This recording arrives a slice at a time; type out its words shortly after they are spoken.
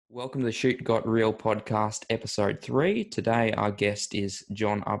Welcome to the Shoot Got Real podcast, episode 3. Today, our guest is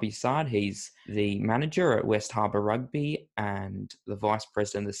John Abisad. He's the manager at West Harbour Rugby and the vice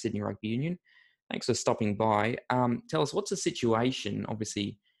president of the Sydney Rugby Union. Thanks for stopping by. Tell us, what's the situation?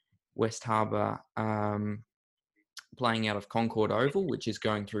 Obviously, West Harbour playing out of Concord Oval, which is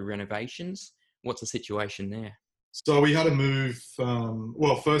going through renovations. What's the situation there? So we had to move.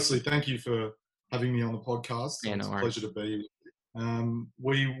 Firstly, thank you for having me on the podcast. Yeah, it's no a pleasure to be.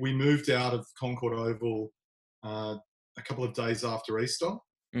 We moved out of Concord Oval a couple of days after Easter,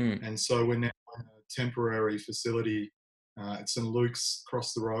 and so we're now in a temporary facility at St Luke's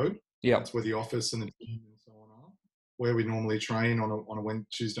across the road. Yeah, that's where the office and the team and so on are, where we normally train on a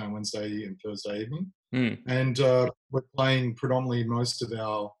Tuesday and Wednesday and Thursday evening. And we're playing predominantly most of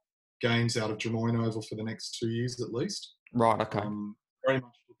our games out of Drummoyne Oval for the next 2 years at least. Right, okay. Very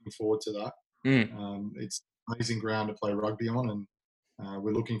much looking forward to that. It's an amazing ground to play rugby on, and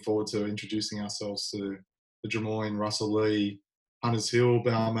we're looking forward to introducing ourselves to the Drummoyne, Russell Lee, Hunters Hill,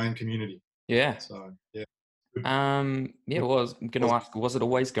 Balmain community. Yeah. So, yeah. Well, I was going to ask, was it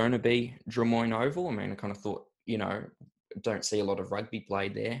always going to be Drummoyne Oval? I mean, I kind of thought, don't see a lot of rugby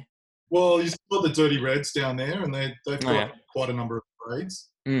played there. Well, you saw the Dirty Reds down there, and they've got quite a number of grades.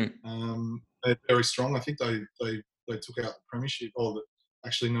 They're very strong. I think they took out the premiership.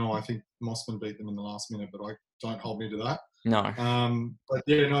 Actually, no, I think Mossman beat them in the last minute, but don't hold me to that. No. But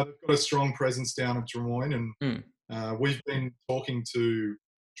yeah, no, they've got a strong presence down at Drummoyne, and we've been talking to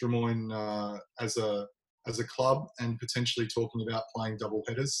Drummoyne as a club and potentially talking about playing double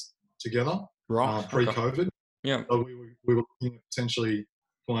headers together pre-COVID. Yeah. So we were looking at potentially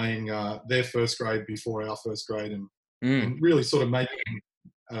playing their first grade before our first grade, and really sort of making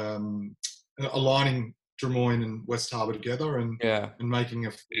aligning Drummoyne and West Harbour together and making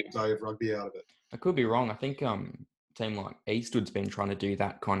a full day of rugby out of it. I could be wrong. I think a team like Eastwood's been trying to do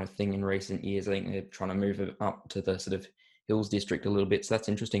that kind of thing in recent years. I think they're trying to move it up to the sort of Hills district a little bit. So that's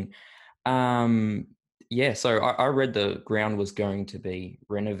interesting. So I read the ground was going to be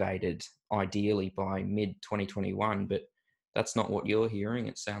renovated ideally by mid-2021, but that's not what you're hearing.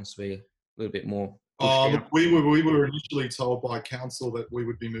 It sounds to be a little bit more. Look, we were initially told by council that we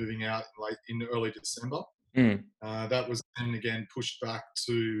would be moving out in early December. That was then again pushed back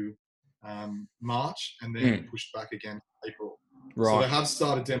to March, and then pushed back again to April. Right. So they have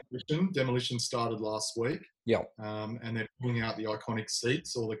started demolition. Demolition started last week. Yeah. And they're pulling out the iconic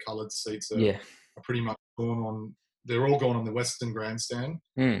seats. All the coloured seats are pretty much gone on. They're all gone on the Western Grandstand,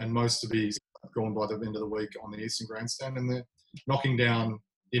 and most of these gone by the end of the week on the Eastern Grandstand, and they're knocking down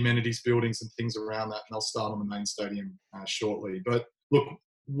the amenities buildings and things around that, and they'll start on the main stadium shortly. But look,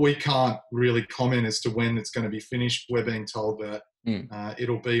 we can't really comment as to when it's going to be finished. We're being told that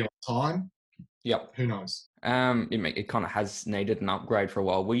it'll be on time. Yep. Who knows? It kind of has needed an upgrade for a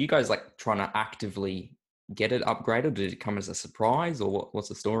while. Were you guys trying to actively get it upgraded? Did it come as a surprise, or what's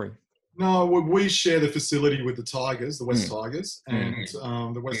the story? No, we share the facility with the Tigers, the West Tigers, and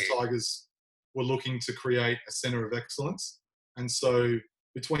the West Tigers were looking to create a centre of excellence. And so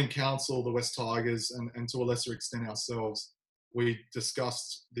between council, the West Tigers, and to a lesser extent ourselves, we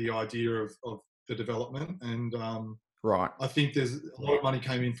discussed the idea of the development. And I think there's a lot of money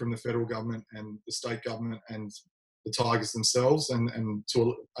came in from the federal government and the state government and the Tigers themselves, and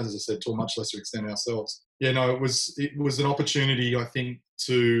to, as I said, to a much lesser extent ourselves. Yeah, no, it was an opportunity, I think,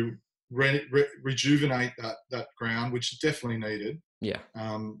 to rejuvenate that ground, which is definitely needed. Yeah.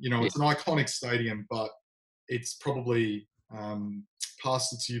 It's an iconic stadium, but it's probably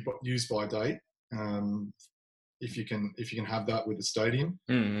past its use by date. If you can have that with the stadium,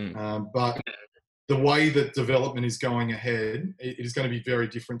 but the way that development is going ahead, it is going to be very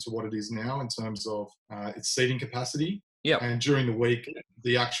different to what it is now in terms of its seating capacity. Yeah. And during the week,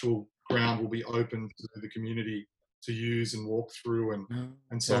 the actual ground will be open to the community to use and walk through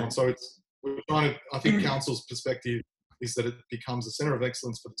and so on. So we're trying to. I think council's perspective is that it becomes a centre of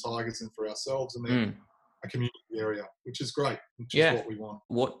excellence for the Tigers and for ourselves, and then a community area, which is great, which is what we want.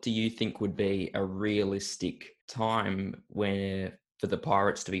 What do you think would be a realistic time for the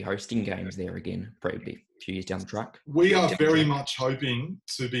Pirates to be hosting games there again, probably a few years down the track? We are very much hoping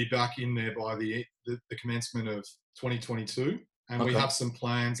to be back in there by the commencement of 2022, and we have some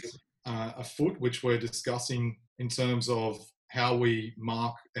plans afoot, which we're discussing in terms of how we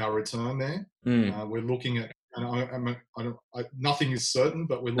mark our return there. We're looking at, and nothing is certain,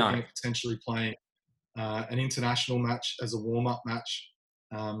 but we're looking at potentially playing an international match as a warm-up match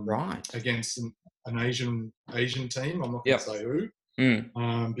against an Asian team. I'm not going to say who,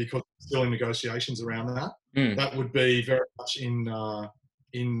 because we're still in negotiations around that. That would be very much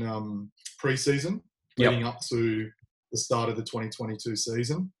in pre-season, leading up to the start of the 2022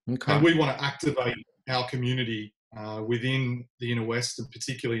 season. Okay. And we want to activate our community within the Inner West, and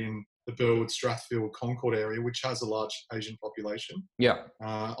particularly in the Burwood, Strathfield, Concord area, which has a large Asian population. Yeah.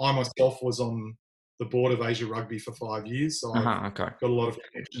 I myself was on the board of Asia Rugby for 5 years, so I've Okay. got a lot of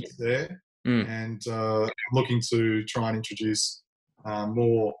connections there. Mm. And I'm looking to try and introduce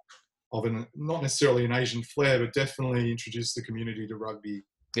more of not necessarily an Asian flair, but definitely introduce the community to rugby.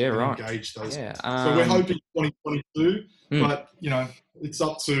 Yeah, and right. engage those. Yeah. So we're hoping 2022, Mm. but it's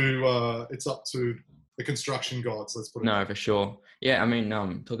up to the construction gods. Let's put it. No, for sure. Yeah, I mean,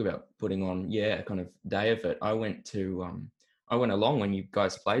 talk about putting on, a kind of day of it. I went along when you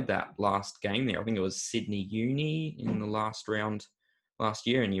guys played that last game there. I think it was Sydney Uni in the last round last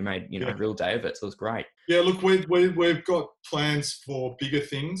year, and you made a real day of it. So it was great. Yeah, look, we've got plans for bigger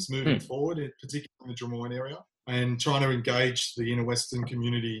things moving forward, particularly in the Drummoyne area, and trying to engage the Inner Western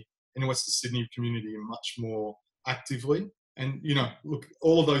Sydney community much more actively. And look,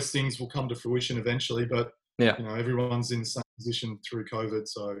 all of those things will come to fruition eventually, but everyone's in the same position through COVID.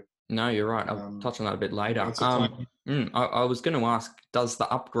 So no, you're right. I'll touch on that a bit later. I was going to ask, does the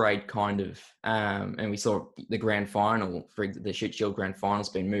upgrade kind of, and we saw the grand final, for the Shute Shield grand final's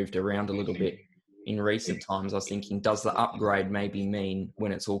been moved around a little bit in recent times. I was thinking, does the upgrade maybe mean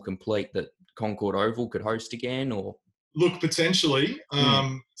when it's all complete that Concord Oval could host again, or? Look, potentially.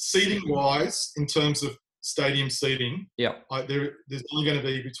 Seating-wise, in terms of stadium seating, there's only going to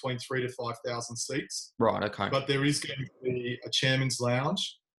be between 3,000 to 5,000 seats. Right, okay. But there is going to be a chairman's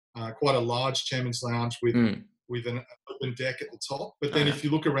lounge, quite a large chairman's lounge with an open deck at the top. But then if you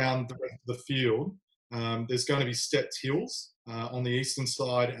look around the rest of the field, there's going to be stepped hills on the eastern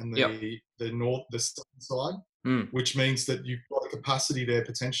side and the southern side, which means that you've got a capacity there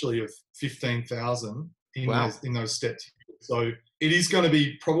potentially of 15,000 in those stepped hills. So it is going to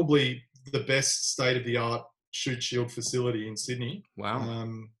be probably the best state-of-the-art Shute Shield facility in Sydney. Wow.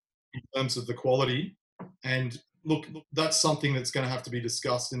 In terms of the quality. And look, that's something that's going to have to be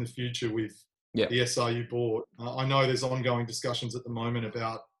discussed in the future with the SRU board. I know there's ongoing discussions at the moment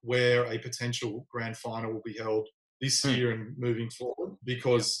about where a potential grand final will be held this year and moving forward,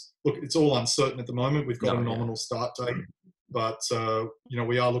 because look, it's all uncertain at the moment. We've got a nominal start date, but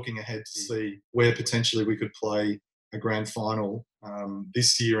we are looking ahead to see where potentially we could play a grand final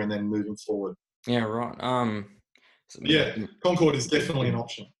this year and then moving forward. Yeah, right. Concord is definitely an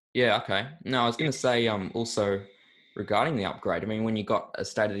option. Yeah, okay. No, I was going to say also regarding the upgrade, I mean, when you got a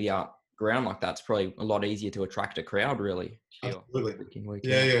state-of-the-art ground like that, it's probably a lot easier to attract a crowd, really. Absolutely.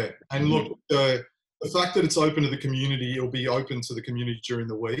 Yeah. And look, the fact that it's open to the community, it'll be open to the community during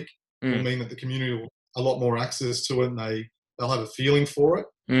the week, will mean that the community will have a lot more access to it, and they'll have a feeling for it.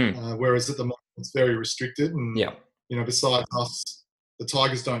 Whereas at the moment, it's very restricted. And, besides us, the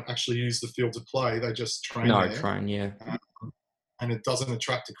Tigers don't actually use the field to play. They just train there. And it doesn't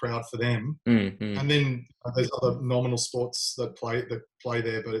attract a crowd for them. And then there's other nominal sports that play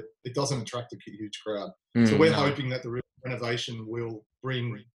there, but it doesn't attract a huge crowd. So we're hoping that the renovation will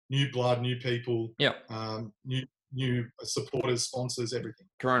bring new blood, new people, new supporters, sponsors, everything.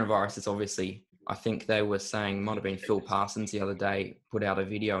 Coronavirus is obviously, I think they were saying, it might have been Phil Parsons the other day, put out a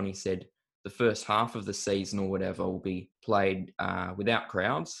video and he said the first half of the season or whatever will be played without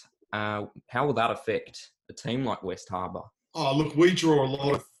crowds. How will that affect a team like West Harbour? Oh, look, we draw a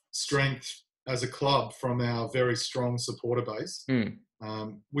lot of strength as a club from our very strong supporter base,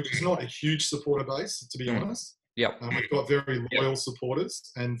 which is not a huge supporter base, to be honest. We've got very loyal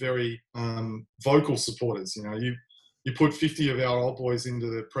supporters and very vocal supporters. You put 50 of our old boys into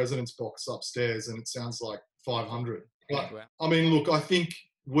the president's box upstairs and it sounds like 500. But, I mean, look, I think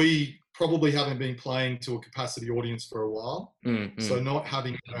we probably haven't been playing to a capacity audience for a while. So not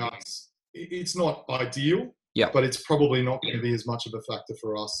having crowds, it's not ideal. But it's probably not going to be as much of a factor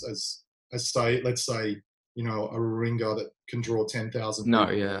for us as say, let's say, a Warringah that can draw 10,000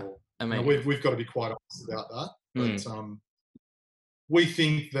 people. I mean, we've got to be quite honest about that. But we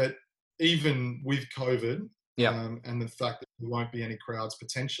think that even with COVID and the fact that there won't be any crowds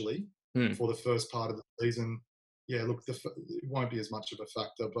potentially for the first part of the season, look, it won't be as much of a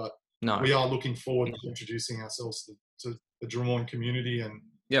factor. But we are looking forward to introducing ourselves to the Drummoyne community,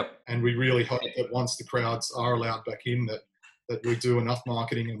 and we really hope that once the crowds are allowed back in, that we do enough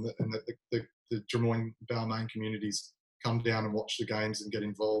marketing and that the Drummoyne Balmain communities come down and watch the games and get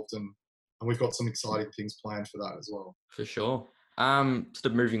involved. And we've got some exciting things planned for that as well. For sure. Sort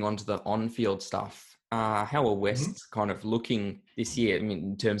of moving on to the on-field stuff. How are West kind of looking this year? I mean,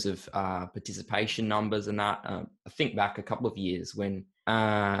 in terms of participation numbers and that. I think back a couple of years when,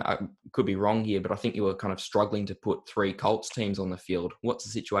 I could be wrong here, but I think you were kind of struggling to put 3 Colts teams on the field. What's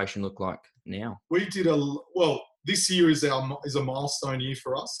the situation look like now? We did this year is a milestone year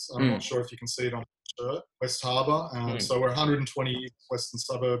for us. I'm not sure if you can see it on the shirt. West Harbour. So we're 120 years Western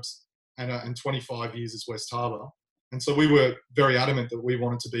Suburbs and 25 years as West Harbour. And so we were very adamant that we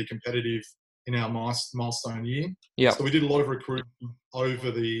wanted to be competitive in our milestone year. Yeah. So we did a lot of recruiting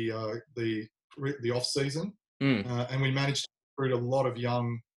over the off season, and we managed to recruit a lot of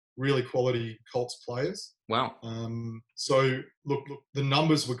young, really quality Colts players. Wow. So look, the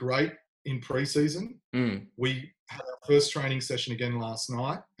numbers were great in pre-season. We had our first training session again last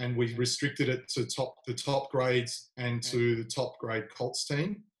night, and we restricted it to the top grades and to the top grade Colts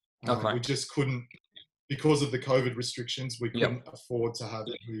team. Okay. We just couldn't, because of the COVID restrictions, we couldn't afford to have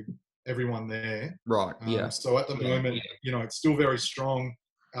everyone there. Right. Yeah. So at the moment, it's still very strong.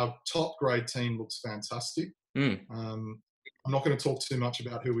 Our top grade team looks fantastic. I'm not going to talk too much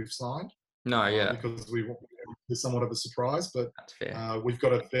about who we've signed. No, because it's somewhat of a surprise, but that's fair. We've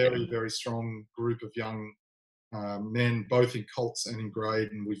got a very, very strong group of young men, both in Colts and in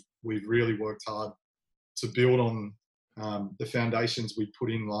grade, and we've really worked hard to build on the foundations we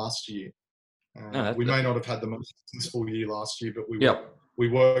put in last year. We may not have had the most successful year last year, but we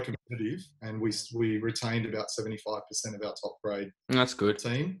were competitive, and we retained about 75% of our top grade That's good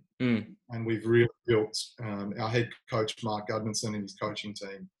team. And we've really built our head coach, Mark Gudmanson, and his coaching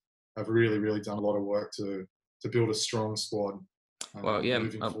team have really, really done a lot of work to build a strong squad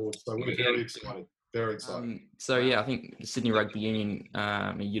moving forward. So we're very excited. Very excited. I think Sydney Rugby Union,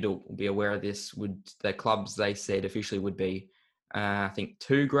 you'd be aware of this, the clubs they said officially would be, I think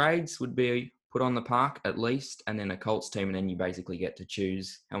 2 grades would be put on the park at least, and then a Colts team, and then you basically get to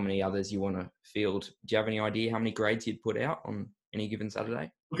choose how many others you want to field. Do you have any idea how many grades you'd put out on any given Saturday?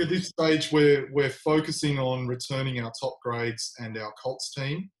 Look, at this stage, we're focusing on returning our top grades and our Colts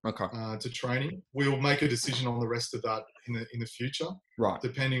team to training. We'll make a decision on the rest of that in the future, right?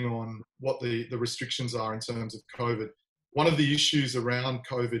 Depending on what the restrictions are in terms of COVID. One of the issues around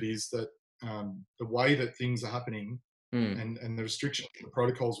COVID is that the way that things are happening and the restrictions and the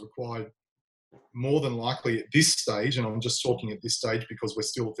protocols required, more than likely at this stage, and I'm just talking at this stage because we're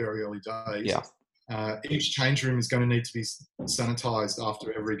still very early days. Each change room is going to need to be sanitised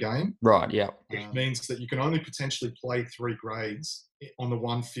after every game. Right, yeah. Which means that you can only potentially play 3 grades on the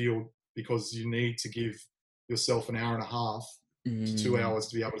one field because you need to give yourself an hour and a half to 2 hours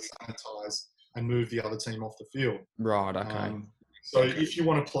to be able to sanitise and move the other team off the field. Right, okay. So if you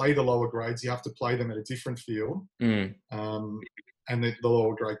want to play the lower grades, you have to play them at a different field and the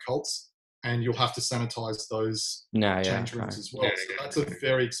lower grade Colts. And you'll have to sanitise those change rooms as well. So that's a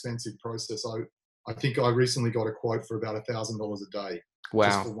very expensive process. I think I recently got a quote for about $1,000 a day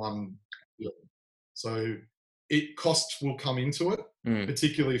just for one field. So costs will come into it,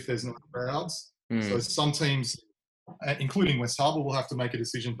 particularly if there's no crowds. So some teams, including West Harbour, will have to make a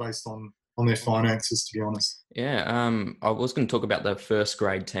decision based on their finances, to be honest. I was going to talk about the first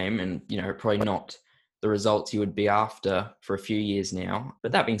grade team, and probably not the results you would be after for a few years now.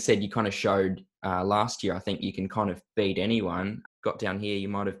 But that being said, you kind of showed last year, I think you can kind of beat anyone. Got down here, you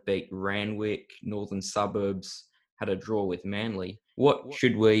might have beat Randwick, Northern Suburbs, had a draw with Manly. What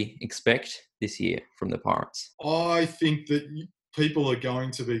should we expect this year from the Pirates? I think that people are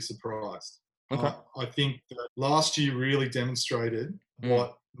going to be surprised. Okay. I think that last year really demonstrated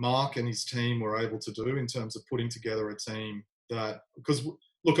what Mark and his team were able to do in terms of putting together a team because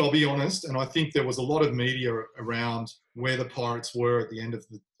look, I'll be honest, and I think there was a lot of media around where the Pirates were at the end of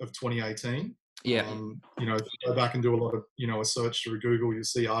 2018. Yeah. If you go back and do a lot of, a search through Google, you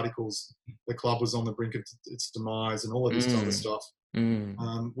see articles, the club was on the brink of its demise and all of this other stuff.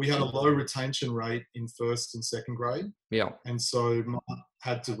 We had a low retention rate in first and second grade. Yeah. And so Mark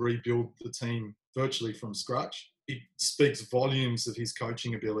had to rebuild the team virtually from scratch. It speaks volumes of his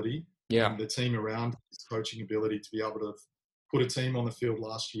coaching ability and the team around his coaching ability to be able to put a team on the field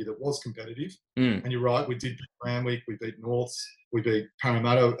last year that was competitive. And you're right, we did beat Randwick, we beat Norths, we beat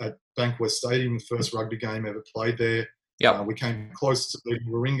Parramatta at Bankwest Stadium, the first rugby game ever played there. We came close to beating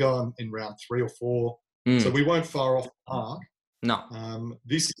Warringah in round 3 or 4. So we weren't far off the mark. No.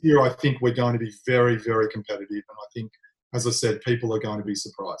 This year, I think we're going to be very, very competitive. And I think, as I said, people are going to be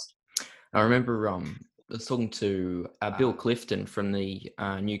surprised. I remember I was talking to Bill Clifton from the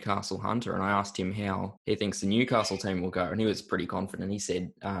Newcastle Hunter, and I asked him how he thinks the Newcastle team will go, and he was pretty confident. He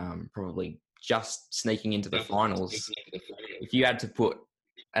said probably just sneaking into the finals. If you had to put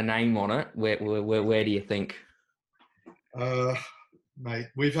a name on it, where do you think? Mate,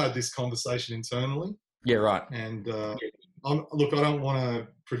 we've had this conversation internally. Yeah, right. And look, I don't want to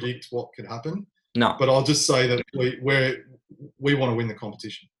predict what could happen. No. But I'll just say that we want to win the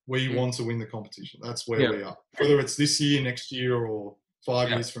competition. We want to win the competition. That's where we are. Whether it's this year, next year, or 5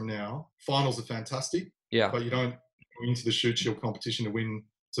 years from now, finals are fantastic. Yeah. but you don't go into the Shoot Shield competition to win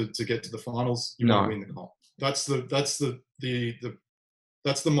to get to the finals. You want No. to win the comp. That's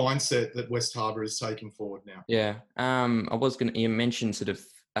the mindset that West Harbour is taking forward now. Yeah. You mentioned sort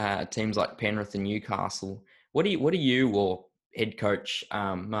of teams like Penrith and Newcastle. What do you or head coach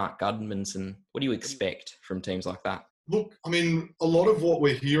Mark Gudmundsson, what do you expect from teams like that? Look, I mean, a lot of what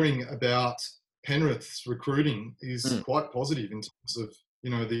we're hearing about Penrith's recruiting is quite positive in terms of,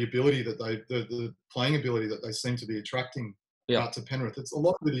 the ability that the playing ability that they seem to be attracting out to Penrith. A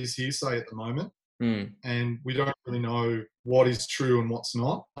lot of it is hearsay at the moment. And we don't really know what is true and what's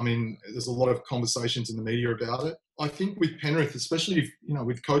not. I mean, there's a lot of conversations in the media about it. I think with Penrith, especially,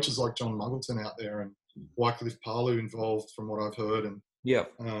 with coaches like John Muggleton out there and Wycliffe Palu involved from what I've heard. And,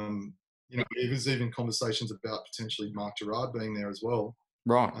 there's even conversations about potentially Mark Gerard being there as well.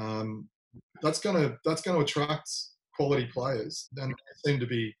 Right. That's going to attract quality players, and they seem to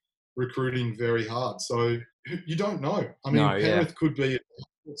be recruiting very hard. So you don't know. I mean, Penrith could be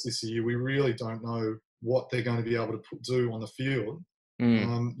this year. We really don't know what they're going to be able to do on the field.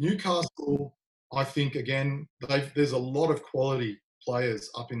 Newcastle, I think, again, there's a lot of quality players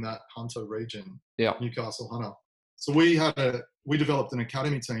up in that Hunter region. Yeah. Newcastle Hunter. So we developed an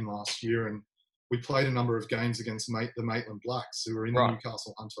academy team last year, and we played a number of games against the Maitland Blacks, who were in the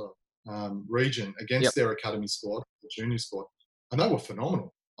Newcastle Hunter region, against their academy squad, the junior squad, and they were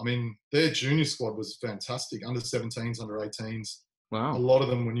phenomenal. I mean, their junior squad was fantastic, under 17s, under 18s. Wow. A lot of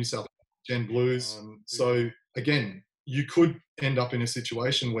them were New South Gen Blues. So, again, you could end up in a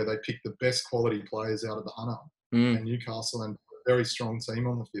situation where they pick the best quality players out of the Hunter and Newcastle, and a very strong team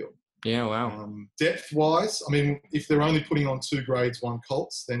on the field. Yeah, wow. Depth-wise, I mean, if they're only putting on 2 grades 1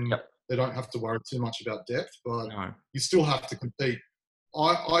 Colts, then they don't have to worry too much about depth, but you still have to compete.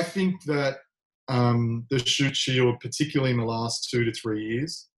 I think that the Shoot Shield, particularly in the last 2 to 3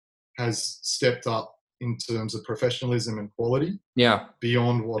 years, has stepped up in terms of professionalism and quality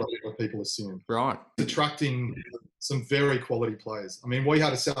beyond what other people assume. Right. Attracting some very quality players. I mean, we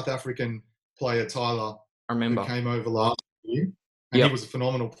had a South African player, Tyler, who came over last year, and he was a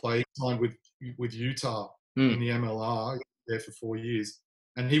phenomenal player. He signed with Utah in the MLR, there for 4 years.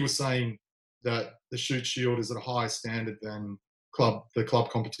 And he was saying that the Shoot Shield is at a higher standard than the club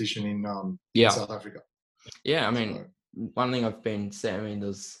competition in South Africa. Yeah, I mean, one thing I've been saying, I mean,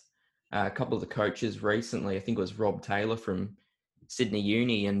 there's a couple of the coaches recently, I think it was Rob Taylor from Sydney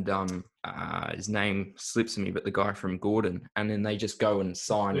Uni, and his name slips me, but the guy from Gordon, and then they just go and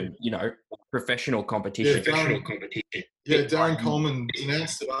sign, professional competition. Yeah, Darren Coleman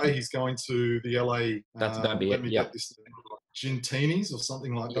announced today he's going to the LA. That's going to be it. Get this Gentinis or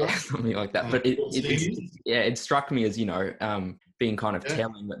something like that. Yeah, something like that. But it struck me as being kind of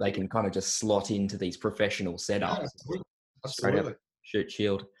telling that they can kind of just slot into these professional setups. Yeah, absolutely. Shoot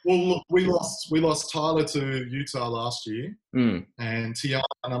Shield. Well, look, we lost Tyler to Utah last year, and Tiana,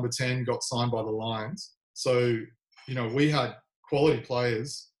 number 10, got signed by the Lions. So, we had quality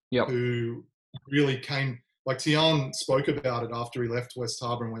players who really came. Like Tian spoke about it after he left West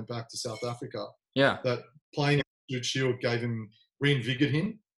Harbour and went back to South Africa. Yeah, that playing at Shoot Shield reinvigorated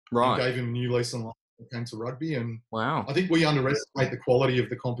him, and gave him a new lease on life when it came to rugby. And I think we underestimate the quality of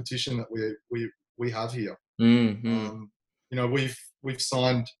the competition that we have here. We've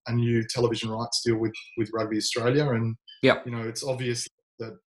signed a new television rights deal with Rugby Australia, and it's obvious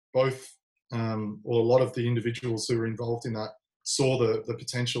that both or a lot of the individuals who were involved in that saw the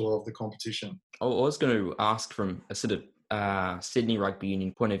potential of the competition. I was going to ask from a sort of Sydney Rugby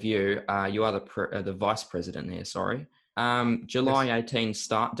Union point of view. You are the vice president there. Sorry. July 18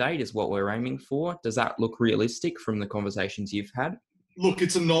 start date is what we're aiming for. Does that look realistic from the conversations you've had? Look,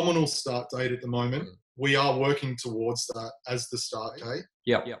 it's a nominal start date at the moment. We are working towards that as the start date.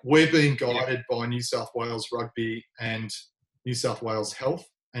 We're being guided by New South Wales Rugby and New South Wales Health.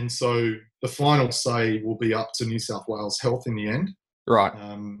 And so the final say will be up to New South Wales Health in the end. Right.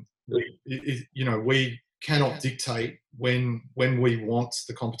 We cannot dictate when we want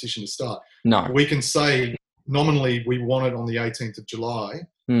the competition to start. No. We can say nominally we want it on the 18th of July,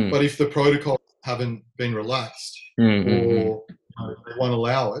 but if the protocols haven't been relaxed or they won't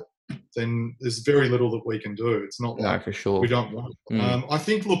allow it, then there's very little that we can do. It's not like for sure. we don't want it. I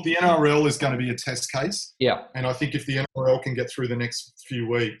think, look, the NRL is going to be a test case. Yeah. And I think if the NRL can get through the next few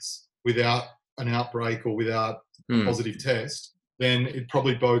weeks without an outbreak or without a positive test, then it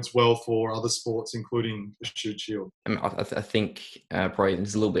probably bodes well for other sports, including the Shoot Shield. I think probably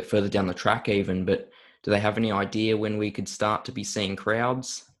it's a little bit further down the track even, but do they have any idea when we could start to be seeing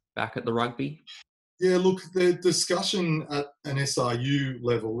crowds back at the rugby? Yeah, look, the discussion at an SRU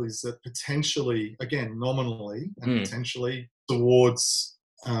level is that potentially, again, nominally and potentially towards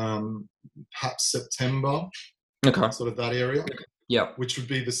perhaps September, sort of that area. Yeah. Which would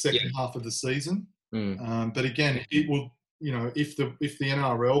be the second half of the season. But again, it will, if the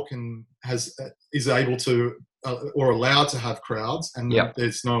NRL is able to or allowed to have crowds, and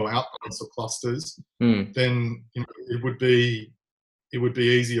there's no outbreaks or clusters, then it would be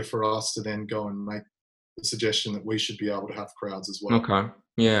easier for us to then go and make the suggestion that we should be able to have crowds as well. Okay.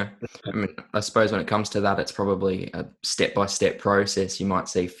 Yeah. I mean, I suppose when it comes to that, it's probably a step-by-step process. You might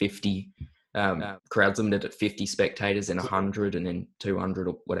see 50 crowds limited at 50 spectators, and 100, and then 200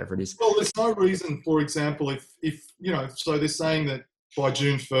 or whatever it is. Well, there's no reason, for example, if so they're saying that by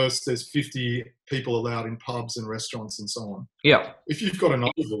June 1st, there's 50 people allowed in pubs and restaurants and so on. Yeah. If you've got an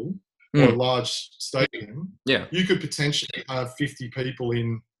oval or a large stadium, you could potentially have 50 people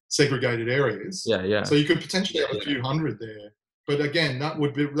in segregated areas. Yeah. So you could potentially have a few hundred there. But again, that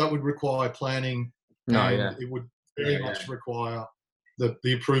would require planning. It would very much require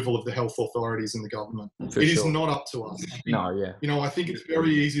the approval of the health authorities and the government. It is not up to us. I think it's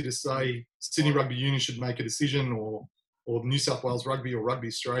very easy to say Sydney Rugby Union should make a decision, or New South Wales Rugby or Rugby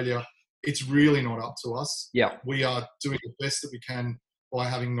Australia. It's really not up to us. Yeah. We are doing the best that we can by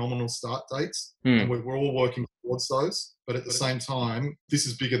having nominal start dates, and we're all working towards those. But at the same time, this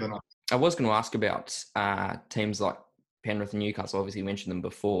is bigger than us. I was going to ask about teams like Penrith and Newcastle. Obviously, you mentioned them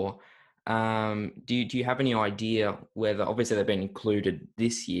before. Do you have any idea whether, obviously they've been included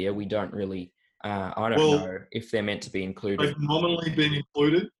this year? We don't really, I don't know if they're meant to be included. They've nominally been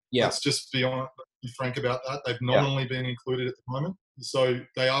included. Yeah. Let's just be frank about that. They've nominally been included at the moment. So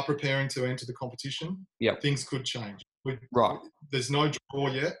they are preparing to enter the competition. Yeah. Things could change. Right. There's no draw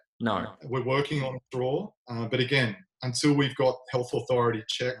yet. No. We're working on a draw. But again, until we've got health authority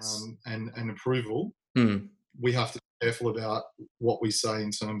checks and approval, we have to be careful about what we say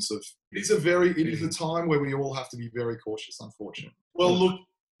in terms of, it is a time where we all have to be very cautious, unfortunately. Well, look,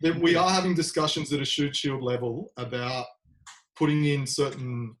 we are having discussions at a Shute Shield level about putting in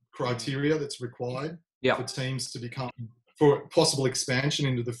certain criteria that's required for teams to become, for possible expansion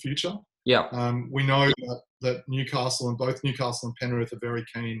into the future. Yeah. We know that both Newcastle and Penrith are very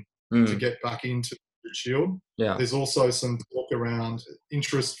keen to get back into the Shield. Yeah. There's also some talk around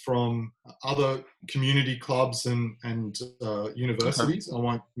interest from other community clubs and universities. I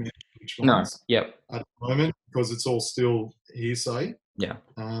won't mention which ones at the moment because it's all still hearsay. Yeah.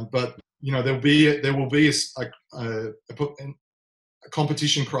 But there will be a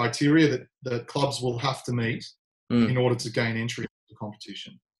competition criteria that clubs will have to meet in order to gain entry into the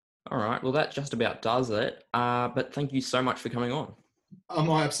competition. All right. Well, that just about does it. But thank you so much for coming on.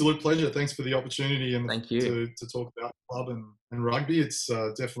 My absolute pleasure. Thanks for the opportunity and thank you to talk about club and rugby. It's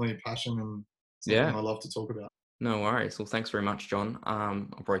definitely a passion and something I love to talk about. No worries. Well, thanks very much, John. I'll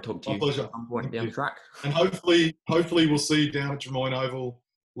probably talk to you at some point down the track. And hopefully we'll see you down at Drummoyne Oval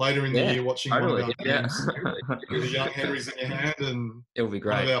later in the year watching one of our games with the young Henrys in your hand and it'll be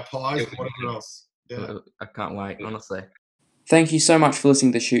great. One of our pies and whatever else. Yeah. I can't wait, honestly. Thank you so much for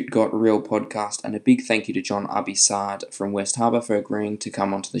listening to the Shute Got Real podcast, and a big thank you to John Abisard from West Harbour for agreeing to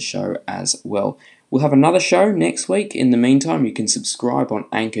come onto the show as well. We'll have another show next week. In the meantime, you can subscribe on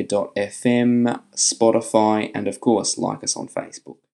Anchor.fm, Spotify, and of course, like us on Facebook.